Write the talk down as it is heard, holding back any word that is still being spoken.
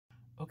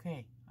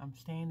Okay, I'm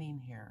standing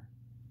here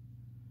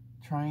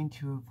trying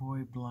to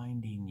avoid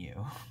blinding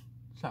you.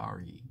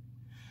 Sorry.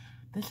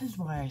 This is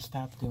why I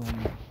stopped doing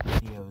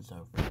videos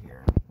over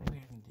here.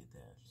 Maybe I can do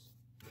this.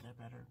 Is that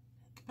better?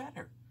 It's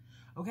better.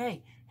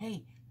 Okay,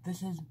 hey,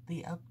 this is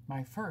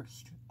my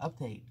first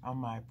update on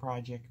my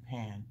Project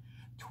Pan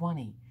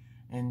 20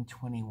 and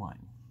 21.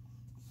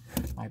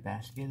 My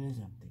basket is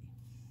empty.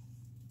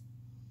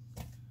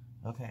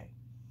 Okay.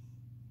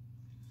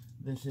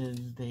 This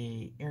is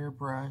the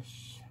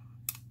airbrush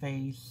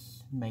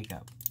face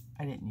makeup.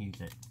 I didn't use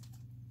it.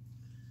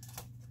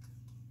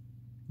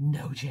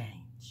 No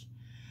change.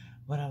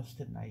 What else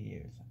didn't I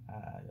use?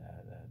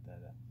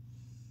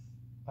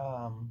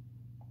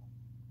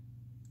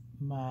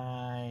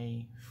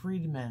 My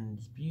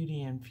Friedman's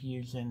Beauty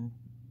Infusion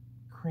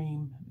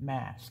Cream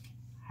Mask.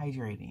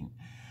 Hydrating.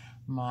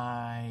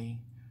 My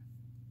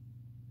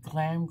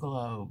Glam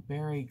Glow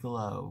Berry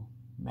Glow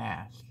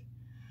Mask.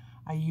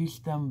 I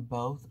used them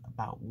both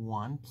about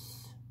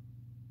once.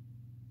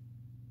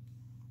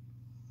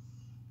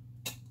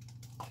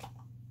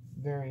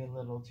 Very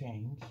little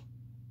change.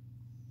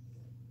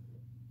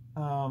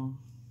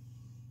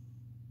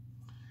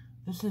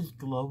 This is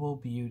Global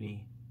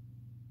Beauty.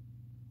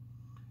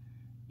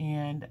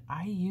 And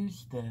I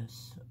used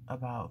this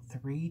about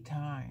 3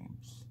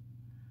 times.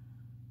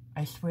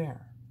 I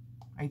swear,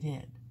 I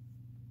did.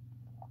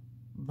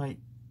 But,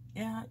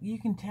 yeah, you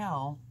can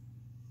tell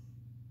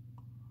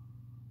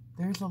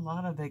there's a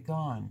lot of it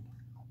gone.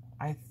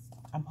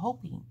 I'm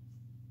hoping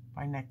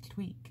by next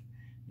week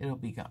it'll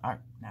be gone.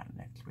 Not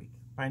next week.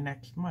 By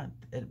next month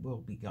it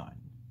will be gone.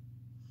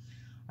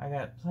 I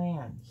got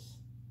plans.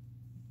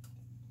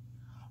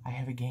 I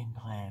have a game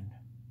plan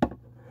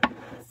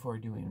for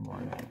doing more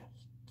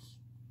masks.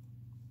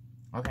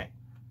 Okay.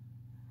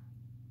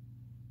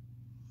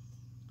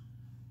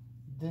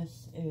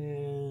 This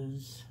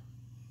is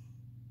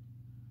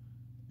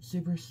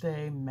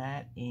Superstay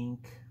Matte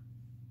Ink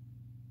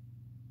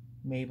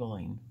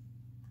Maybelline.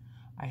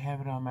 I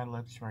have it on my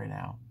lips right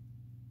now.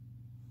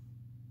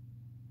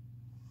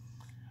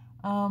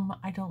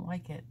 I don't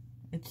like it.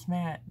 It's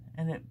matte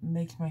and it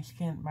makes my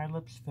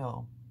lips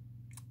feel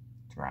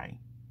dry.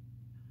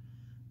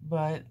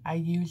 But I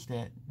used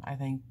it, I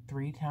think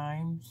 3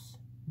 times.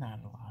 Not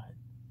a lot.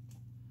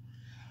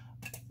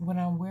 When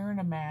I'm wearing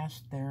a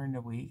mask during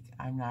the week,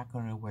 I'm not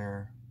going to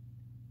wear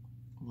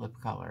lip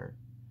color.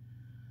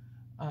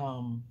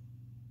 I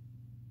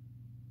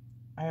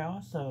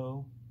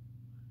also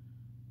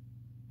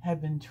have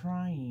been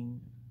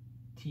trying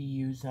to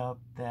use up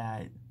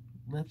that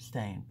lip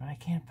stain, but I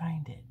can't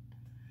find it.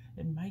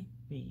 It might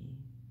be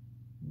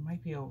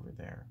over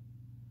there.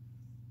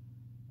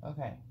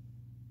 Okay.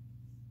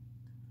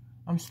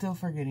 I'm still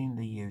forgetting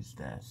to use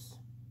this.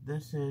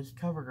 This is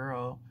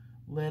CoverGirl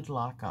Lid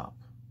Lock Up.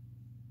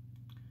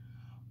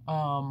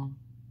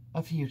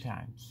 A few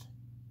times.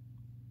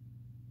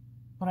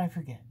 But I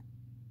forget.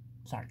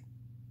 Sorry.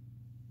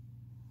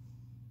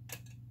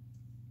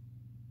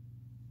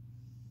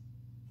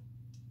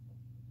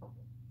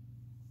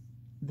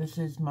 This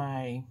is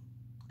my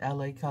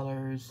LA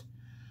Colors,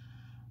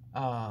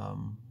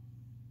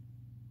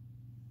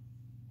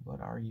 what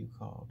are you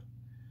called?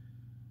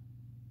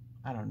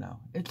 I don't know.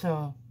 It's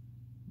a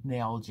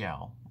nail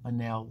gel, a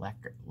nail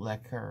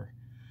lacquer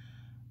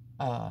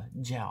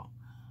gel.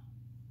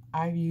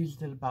 I've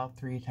used it about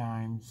 3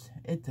 times.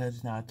 It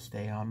does not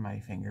stay on my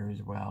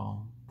fingers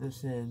well.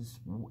 This is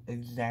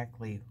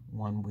exactly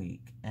 1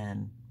 week,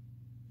 and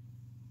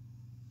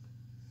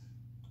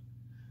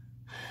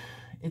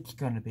it's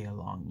going to be a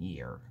long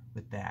year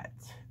with that.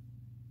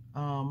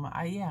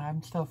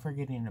 I'm still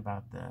forgetting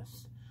about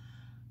this.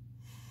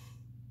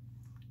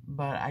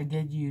 But I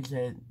did use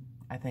it,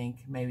 I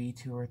think, maybe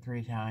 2 or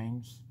 3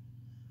 times.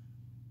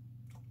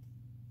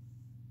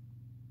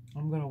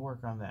 I'm going to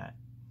work on that.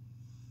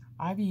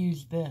 I've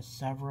used this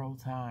several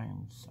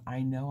times.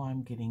 I know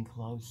I'm getting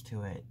close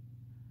to it.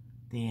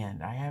 The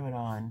end. I have it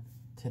on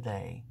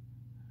today.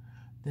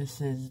 This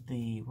is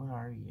the, what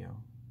are you?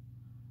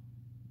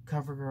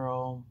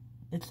 CoverGirl.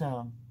 It's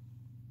a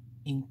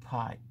ink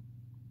pot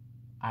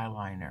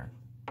eyeliner.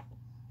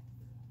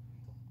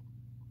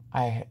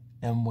 I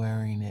am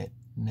wearing it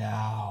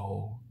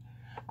now.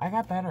 I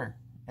got better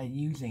at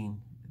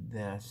using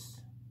this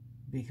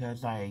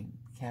because I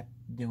kept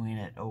doing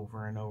it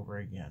over and over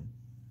again.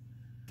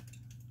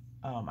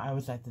 I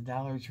was at the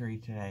Dollar Tree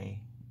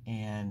today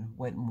and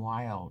Wet n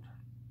Wild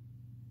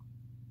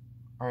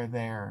are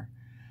there.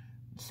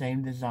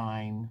 Same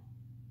design,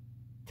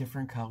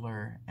 different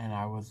color, and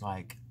I was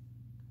like,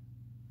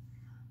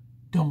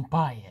 don't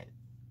buy it.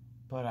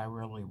 But I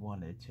really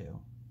wanted to.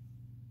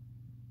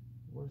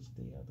 Where's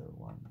the other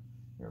one?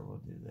 Here, we'll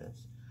do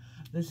this.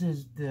 This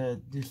is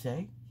the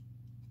Douce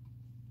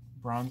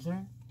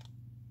bronzer.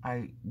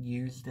 I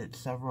used it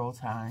several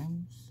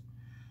times.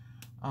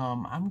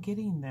 I'm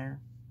getting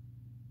there.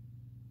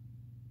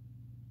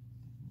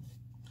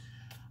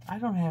 I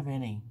don't have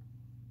any.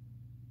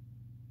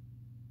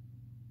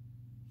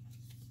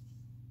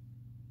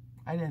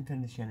 I didn't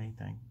finish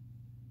anything.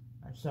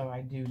 So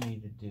I do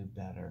need to do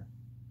better.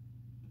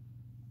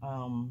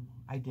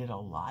 I did a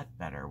lot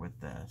better with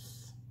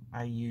this.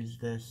 I used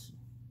this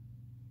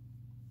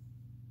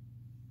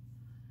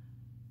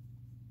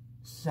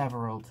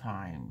several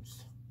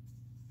times.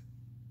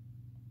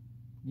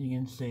 You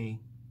can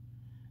see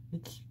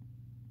it's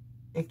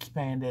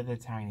expanded a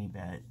tiny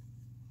bit.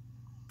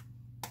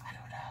 I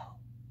don't know.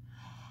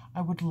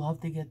 I would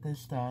love to get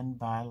this done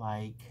by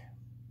like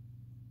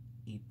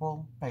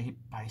April, by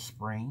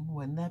spring.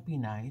 Wouldn't that be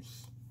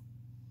nice?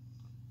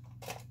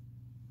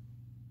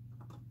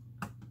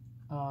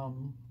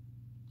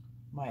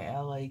 My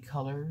LA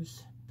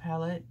Colors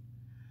palette,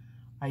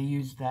 I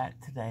used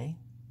that today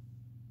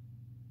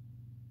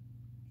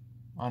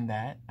on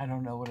that. I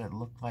don't know what it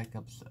looked like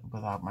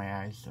without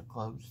my eyes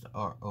closed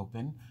or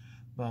open,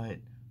 but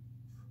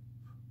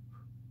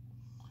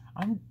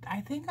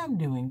I think I'm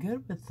doing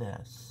good with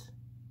this.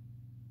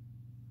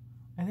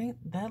 I think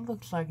that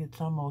looks like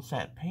it's almost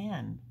at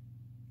pan.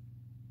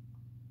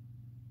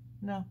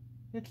 No,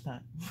 it's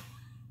not.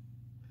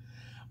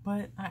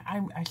 But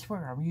I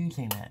swear I'm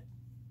using it.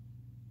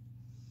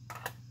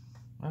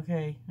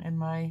 Okay, and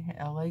my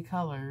LA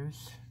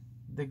Colors,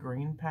 the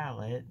green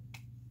palette.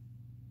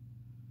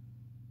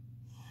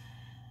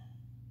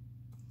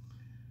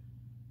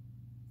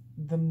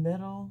 The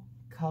middle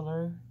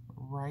color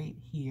right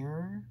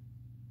here,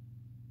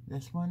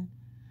 this one,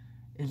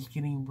 is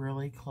getting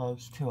really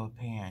close to a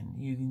pan.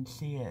 You can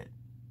see it.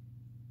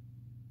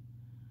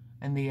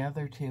 And the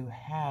other two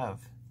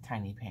have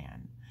tiny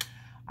pan.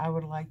 I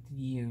would like to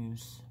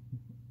use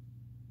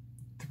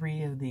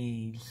 3 of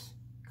these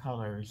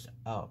colors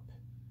up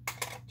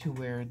to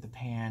where the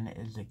pan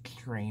is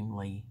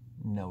extremely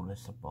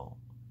noticeable.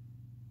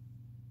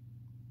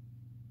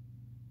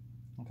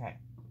 Okay.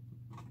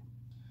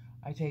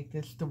 I take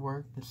this to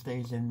work. This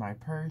stays in my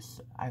purse.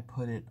 I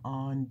put it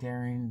on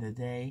during the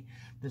day.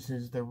 This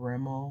is the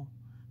Rimmel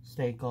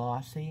Stay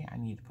Glossy. I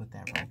need to put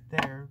that right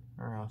there,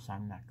 or else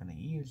I'm not going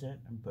to use it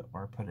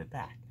or put it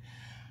back.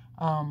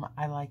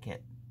 I like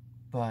it,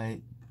 but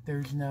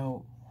there's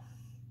no...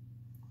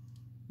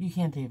 You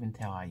can't even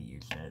tell I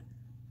use it.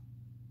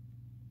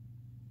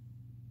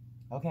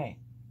 Okay.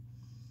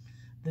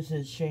 This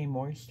is Shea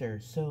Moisture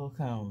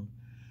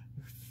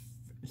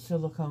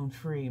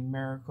silicone-free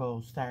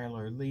Miracle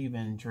Styler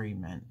leave-in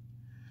treatment.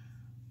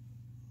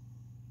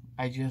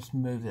 I just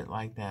moved it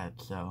like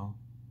that, so.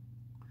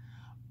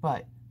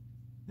 But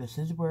this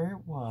is where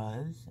it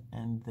was,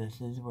 and this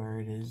is where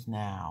it is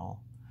now.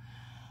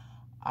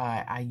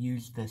 I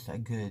used this a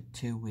good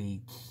 2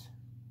 weeks,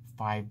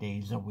 5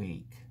 days a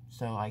week,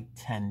 so like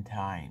 10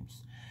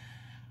 times.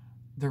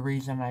 The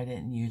reason I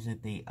didn't use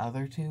it the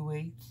other 2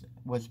 weeks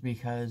was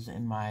because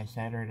in my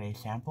Saturday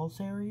sample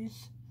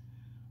series,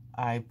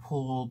 I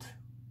pulled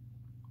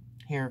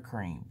hair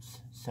creams,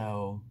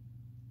 so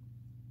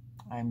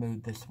I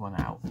moved this one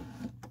out.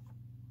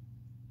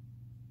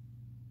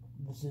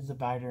 This is a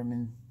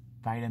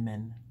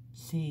vitamin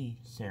C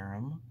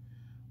serum.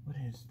 What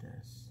is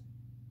this?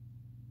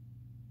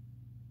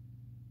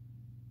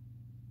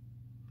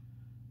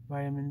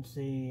 Vitamin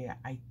C,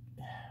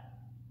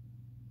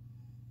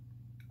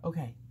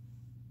 okay.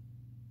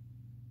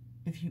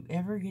 If you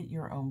ever get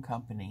your own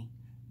company,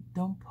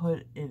 don't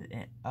put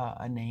it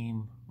a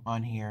name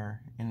on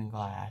here in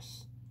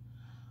glass.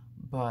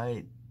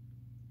 But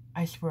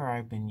I swear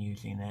I've been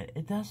using it.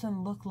 It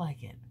doesn't look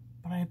like it,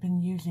 but I've been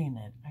using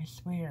it. I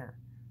swear.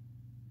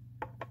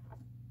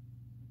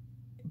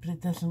 But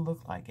it doesn't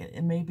look like it.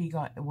 It maybe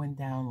went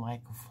down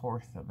like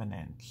 1/4 of an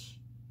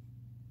inch.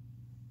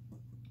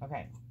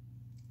 Okay.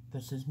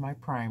 This is my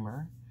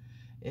primer.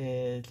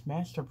 It's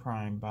Master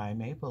Prime by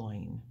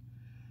Maybelline.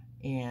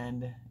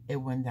 And it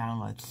went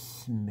down a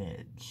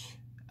smidge.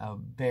 A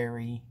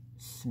very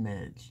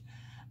smidge.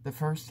 The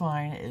first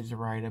line is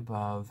right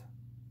above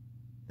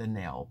the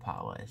nail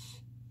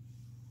polish.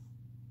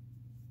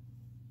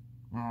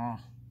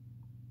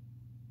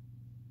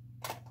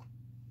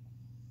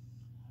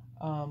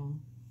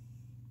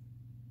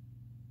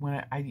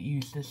 When I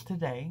use this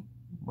today,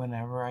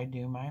 whenever I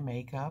do my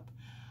makeup,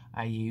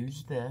 I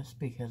use this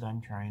because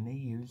I'm trying to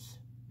use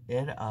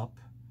it up.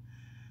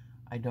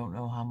 I don't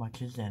know how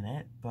much is in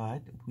it,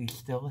 but we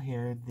still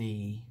hear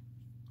the,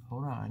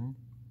 hold on,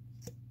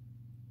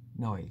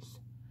 noise.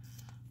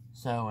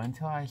 So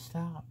until I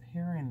stop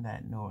hearing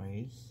that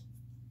noise,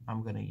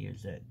 I'm going to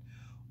use it.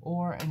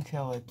 Or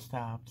until it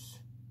stops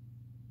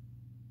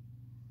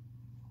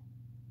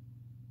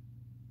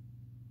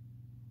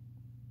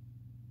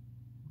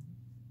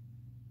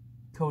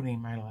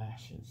coating my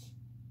lashes.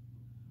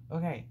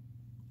 Okay,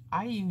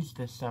 I used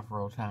this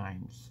several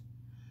times.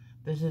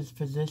 This is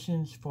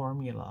Physicians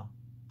Formula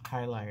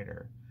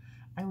highlighter.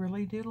 I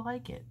really do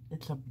like it.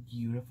 It's a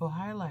beautiful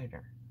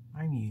highlighter.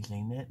 I'm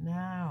using it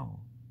now.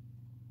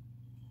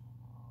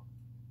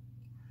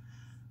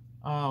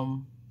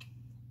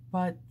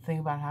 But thing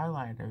about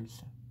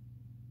highlighters,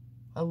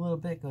 a little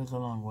bit goes a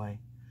long way.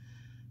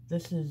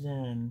 This is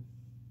in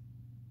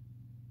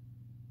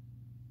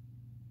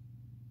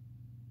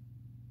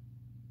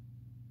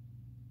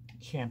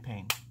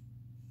Champagne.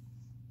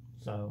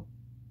 So,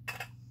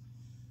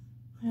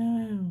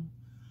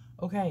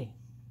 Okay.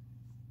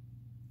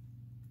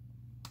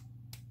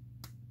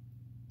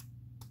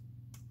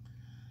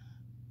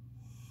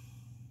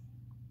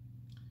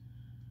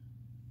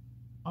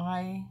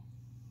 I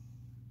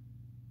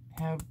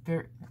have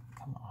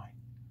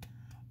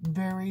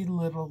very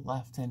little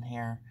left in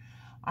here.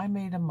 I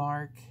made a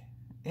mark.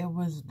 It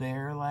was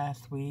there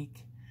last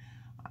week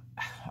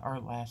or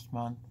last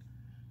month.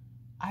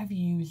 I've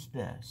used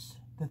this.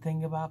 The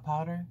thing about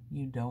powder,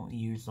 you don't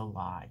use a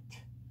lot.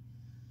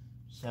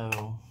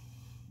 So,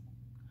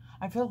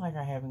 I feel like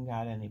I haven't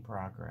got any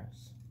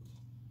progress.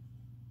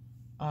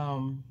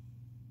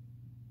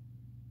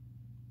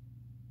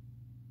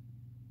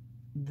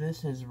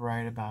 This is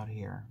right about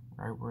here,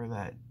 right where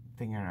that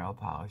fingernail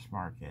polish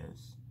mark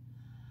is.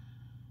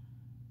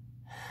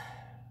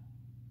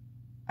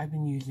 I've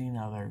been using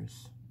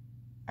others.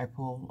 I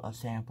pull a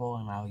sample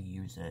and I'll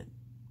use it.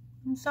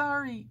 I'm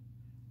sorry.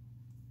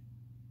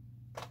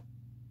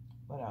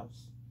 What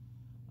else?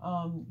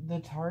 The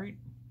Tarte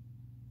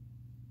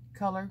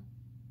color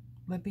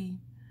lippy.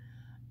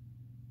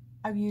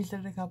 I've used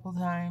it a couple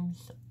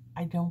times.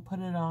 I don't put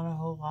it on a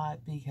whole lot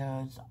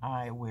because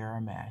I wear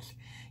a mask.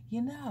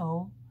 You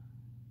know,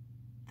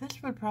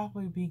 this would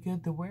probably be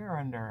good to wear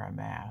under a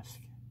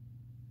mask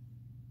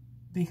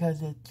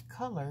because it's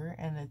color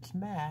and it's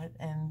matte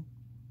and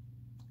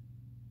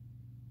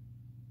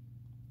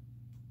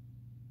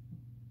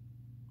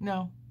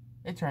no,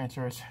 it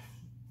transfers.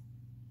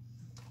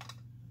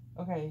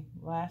 Okay,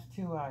 last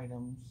two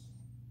items.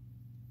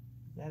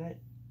 Is that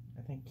it?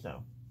 I think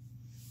so.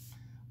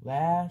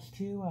 Last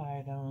two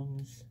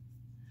items.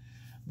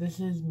 This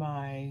is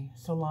my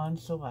Salon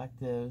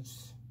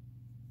Selectives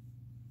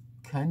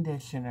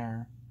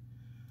conditioner.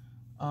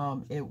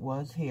 It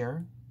was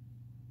here,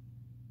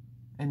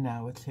 and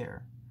now it's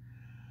here.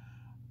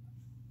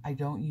 I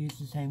don't use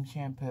the same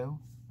shampoo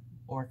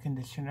or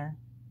conditioner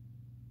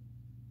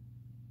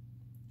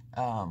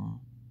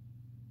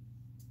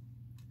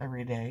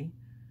every day.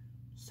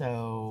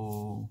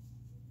 So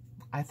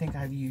I think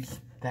I've used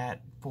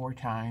that 4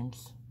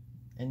 times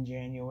in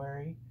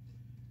January,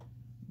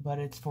 but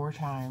it's 4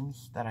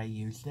 times that I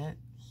used it.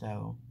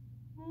 So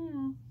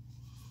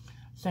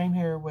same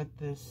here with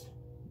this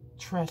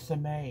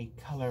Tresemme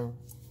Color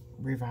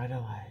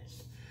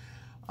Revitalize.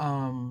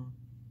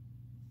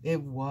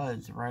 It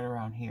was right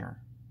around here,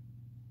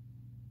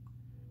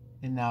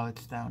 and now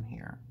it's down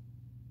here,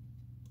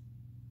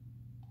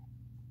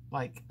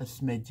 like a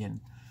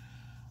smidgen.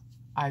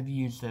 I've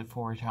used it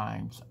 4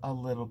 times. A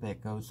little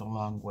bit goes a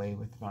long way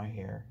with my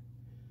hair.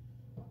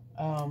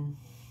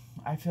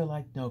 I feel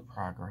like no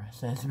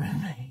progress has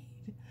been made.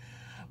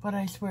 But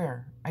I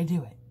swear, I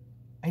do it.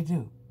 I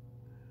do.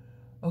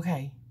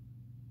 Okay.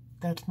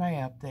 That's my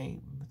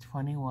update.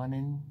 21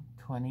 and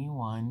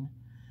 21.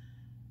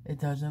 It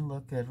doesn't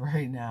look good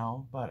right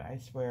now, but I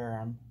swear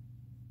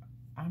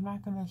I'm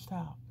not gonna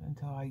stop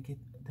until I get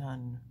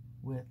done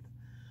with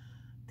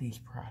these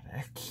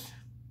products.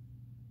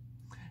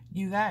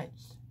 You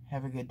guys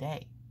have a good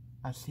day.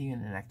 I'll see you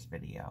in the next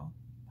video.